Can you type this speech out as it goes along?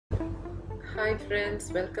Hi friends,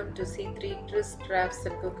 welcome to C3 Tris Crafts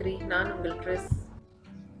and Cookery. நான் உங்கள் Tris.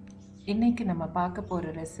 இன்னைக்கு நம்ம பார்க்க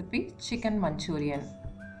போகிற ரெசிபி சிக்கன் மஞ்சூரியன்.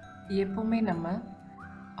 எப்போவுமே நம்ம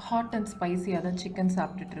ஹாட் அண்ட் ஸ்பைஸியாக தான் சிக்கன்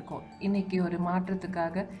சாப்பிட்டுட்ருக்கோம். இன்றைக்கி ஒரு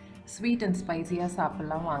மாற்றத்துக்காக ஸ்வீட் அண்ட் ஸ்பைஸியாக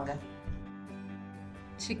சாப்பிட்லாம் வாங்க.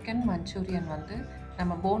 சிக்கன் மஞ்சூரியன்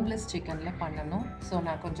நம்ம போன்லெஸ் சிக்கனில் பண்ணணும். ஸோ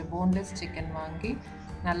நான் கொஞ்சம் போன்லெஸ் சிக்கன் வாங்கி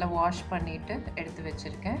நல்லா வாஷ் பண்ணிவிட்டு எடுத்து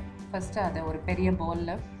வச்சுருக்கேன். ஃபஸ்ட்டு அதை ஒரு பெரிய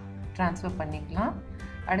பவுலில் ட்ரான்ஸ்ஃபர் பண்ணிக்கலாம்.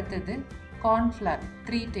 அடுத்தது கார்ன்ஃப்ளவர்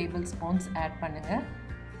 3 டேபிள் ஸ்பூன்ஸ் ஆட் பண்ணுங்கள்.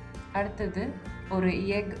 அடுத்தது ஒரு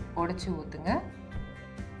எக் உடைச்சி ஊற்றுங்க.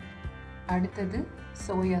 அடுத்தது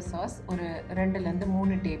சோயா சாஸ் ஒரு 2லேருந்து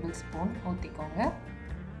 3 டேபிள் ஸ்பூன் ஊற்றிக்கோங்க.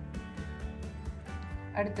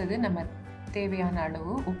 அடுத்தது நம்ம தேவையான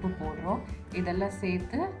அளவு உப்பு போடுறோம். இதெல்லாம்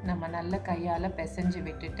சேர்த்து நம்ம நல்லா கையால் பிசைஞ்சு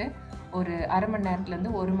விட்டுட்டு ஒரு அரை மணி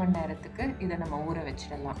நேரத்துலேருந்து 1 மணி நேரத்துக்கு இதை நம்ம ஊற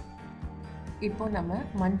வச்சிடலாம். இப்போ நம்ம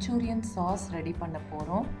மஞ்சூரியன் சாஸ் ரெடி பண்ண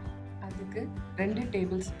போகிறோம். அதுக்கு 2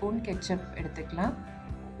 டேபிள் ஸ்பூன் கெச்சப் எடுத்துக்கலாம்,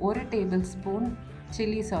 1 டேபிள் ஸ்பூன்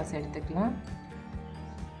சில்லி சாஸ் எடுத்துக்கலாம்,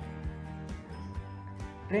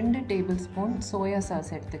 2 டேபிள் ஸ்பூன் சோயா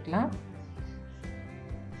சாஸ் எடுத்துக்கலாம்,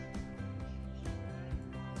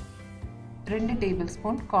 2 டேபிள்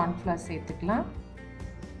ஸ்பூன் கார்ன்ஃப்ளவர் சேர்த்துக்கலாம்.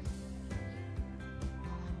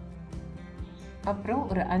 அப்புறம்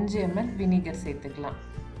ஒரு 5 ml வினிகர் சேர்த்துக்கலாம்.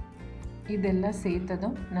 இதெல்லாம்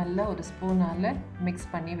சேர்த்ததும் நல்லா ஒரு ஸ்பூனால் மிக்ஸ்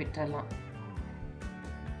பண்ணி விட்டுறலாம்.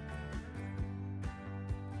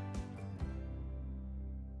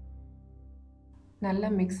 நல்லா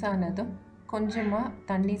மிக்ஸ் ஆனதும் கொஞ்சமாக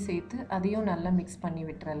தண்ணி சேர்த்து அதையும் நல்லா மிக்ஸ் பண்ணி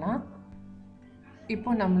விட்டுறலாம்.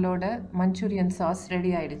 இப்போ நம்மளோட மஞ்சூரியன் சாஸ்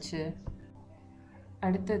ரெடி ஆயிடுச்சு.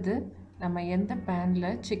 அடுத்தது நம்ம எந்த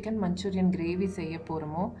பேனில் சிக்கன் மஞ்சூரியன் கிரேவி செய்ய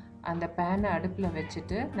போகிறோமோ அந்த பேனை அடுப்பில்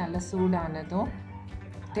வச்சுட்டு நல்லா சூடானதும்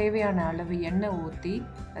தேவையான அளவு எண்ணெய் ஊற்றி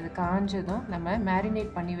அது காஞ்சதும் நம்ம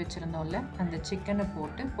மேரினேட் பண்ணி வச்சுருந்தோம்ல அந்த சிக்கனை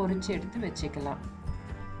போட்டு பொரிச்சு எடுத்து வச்சுக்கலாம்.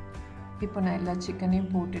 இப்போ நான் எல்லா சிக்கனையும்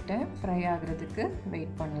போட்டுட்டேன். ஃப்ரை ஆகிறதுக்கு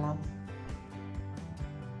வெயிட் பண்ணலாம்.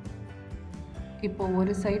 இப்போ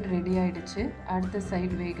ஒரு சைடு ரெடி ஆகிடுச்சு. அடுத்த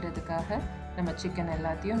சைடு வேகிறதுக்காக நம்ம சிக்கன்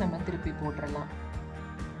எல்லாத்தையும் நம்ம திருப்பி போட்டுடலாம்.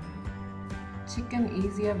 சிக்கன்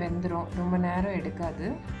ஈஸியாக வெந்துடும், ரொம்ப நேரம் எடுக்காது.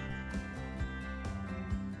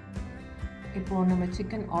 இப்போது நம்ம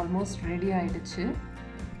சிக்கன் ஆல்மோஸ்ட் ரெடி ஆகிடுச்சு.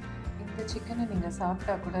 இந்த சிக்கனை நீங்கள்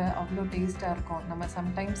சாப்பிட்டா கூட அவ்வளோ டேஸ்ட்டாக இருக்கும். நம்ம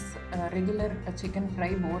சம்டைம்ஸ் ரெகுலர் சிக்கன்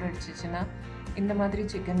ஃப்ரை போர் அடிச்சிச்சுன்னா இந்த மாதிரி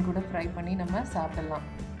சிக்கன் கூட ஃப்ரை பண்ணி நம்ம சாப்பிடலாம்.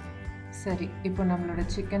 சரி, இப்போ நம்மளோட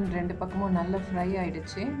சிக்கன் 2 பக்கமும் நல்லா ஃப்ரை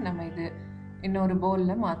ஆகிடுச்சு. நம்ம இது இன்னொரு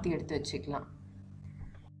பவுலில் மாற்றி எடுத்து வச்சுக்கலாம்.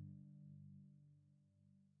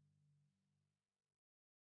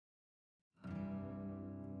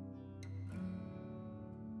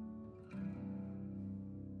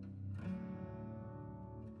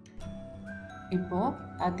 இப்போது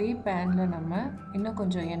அதே பேனில் நம்ம இன்னும்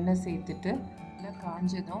கொஞ்சம் எண்ணெய் சேர்த்துட்டு நல்லா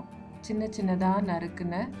காஞ்சதும் சின்ன சின்னதாக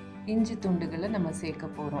நறுக்குன இஞ்சி துண்டுகளை நம்ம சேர்க்க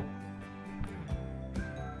போகிறோம்.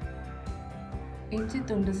 இஞ்சி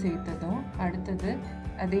துண்டு சேர்த்ததும் அடுத்தது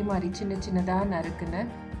அதே மாதிரி சின்ன சின்னதாக நறுக்குன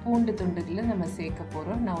பூண்டு துண்டுகளை நம்ம சேர்க்க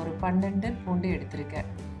போகிறோம். நான் ஒரு 12 பூண்டு எடுத்திருக்கேன்.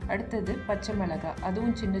 அடுத்தது பச்சை மிளகாய்,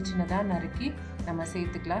 அதுவும் சின்ன சின்னதாக நறுக்கி நம்ம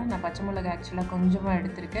சேர்த்துக்கலாம். நான் பச்சை மிளகாய் ஆக்சுவலாக கொஞ்சமாக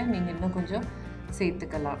எடுத்திருக்கேன், நீங்கள் இன்னும் கொஞ்சம்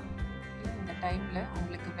சேர்த்துக்கலாம். இந்த டைமில்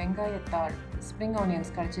உங்களுக்கு வெங்காயத்தாள் ஸ்ப்ரிங்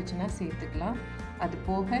ஆனியன்ஸ் கிடச்சிச்சின்னா சேர்த்துக்கலாம். அது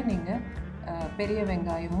போக நீங்கள் பெரிய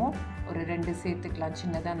வெங்காயமும் ஒரு 2 சேர்த்துக்கலாம்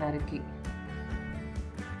சின்னதாக நறுக்கி.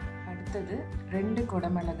 அடுத்தது 2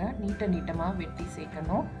 குடமிளகாய் நீட்டமாக வெட்டி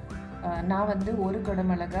சேர்க்கணும். நான் ஒரு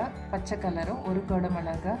குடமிளகாய் பச்சை கலரும் 1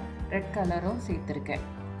 குடமிளகாய் ரெட் கலரும் சேர்த்துருக்கேன்.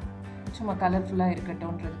 சும்மா கலர்ஃபுல்லாக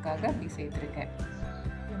இருக்கட்டும்ன்றதுக்காக அப்படி சேர்த்துருக்கேன்.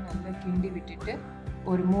 நல்லா கிண்டி விட்டுட்டு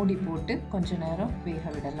ஒரு மூடி போட்டு கொஞ்சம் நேரம் வேக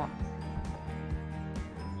விடலாம்.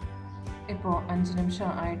 இப்போ 5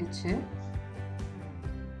 நிமிஷம் ஆயிடுச்சு.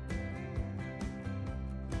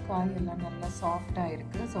 காயெல்லாம் நல்லா சாஃப்டாக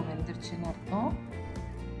இருக்குது. ஸோ வெந்துருச்சுன்னு அர்த்தம்.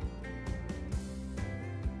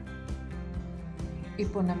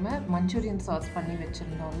 இப்போ நம்ம மஞ்சூரியன் சாஸ் பண்ணி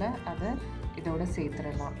வச்சுருந்தோம்ல அதை இதோட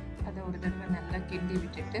சேர்த்துடலாம். அதை ஒரு தடவை நல்லா கிண்டி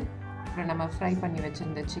விட்டுட்டு அப்புறம் நம்ம ஃப்ரை பண்ணி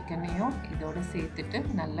வச்சுருந்த சிக்கனையும் இதோட சேர்த்துட்டு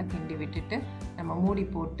நல்லா கிண்டி விட்டுட்டு நம்ம மூடி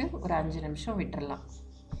போட்டு ஒரு 5 நிமிஷம் விட்டுறலாம்.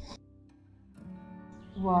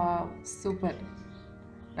 வா, சூப்பர்!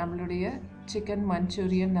 நம்மளுடைய சிக்கன்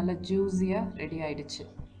மஞ்சூரியன் நல்லா ஜூஸியாக ரெடி ஆகிடுச்சு.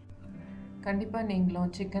 கண்டிப்பாக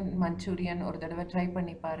நீங்களும் சிக்கன் மஞ்சூரியன் ஒரு தடவை ட்ரை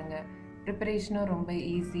பண்ணி பாருங்கள். ப்ரிப்பரேஷனும் ரொம்ப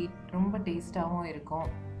ஈஸி, ரொம்ப டேஸ்ட்டாகவும் இருக்கும்.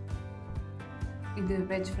 இது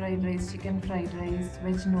veg fried rice, chicken fried rice,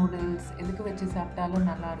 veg noodles எதுக்கு வச்சு சாப்பிட்டாலும்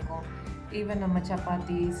நல்லாயிருக்கும். ஈவன் நம்ம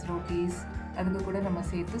சப்பாத்தீஸ், ரோட்டீஸ் அதுக்கு கூட நம்ம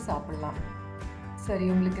சேர்த்து சாப்பிட்லாம். சரி,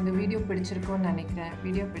 உங்களுக்கு இந்த வீடியோ பிடிச்சிருக்கும்னு நினைக்கிறேன்.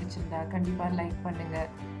 வீடியோ பிடிச்சிருந்தா கண்டிப்பாக லைக் பண்ணுங்கள்,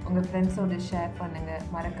 உங்கள் ஃப்ரெண்ட்ஸோடு ஷேர் பண்ணுங்கள்,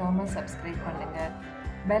 மறக்காமல் சப்ஸ்கிரைப் பண்ணுங்கள்,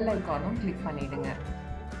 பெல் ஐக்கானும் கிளிக் பண்ணிவிடுங்க.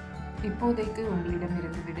 இப்போதைக்கு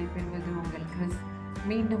உங்களிடமிருந்து விடைபெறுவது உங்கள் கிறிஸ்.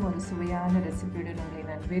 மீண்டும் ஒரு சுவையான ரெசிபியுடன் உங்களை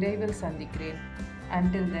நான் விரைவில் சந்திக்கிறேன்.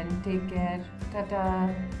 Until then, take care. Tata.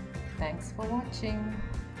 Thanks for watching.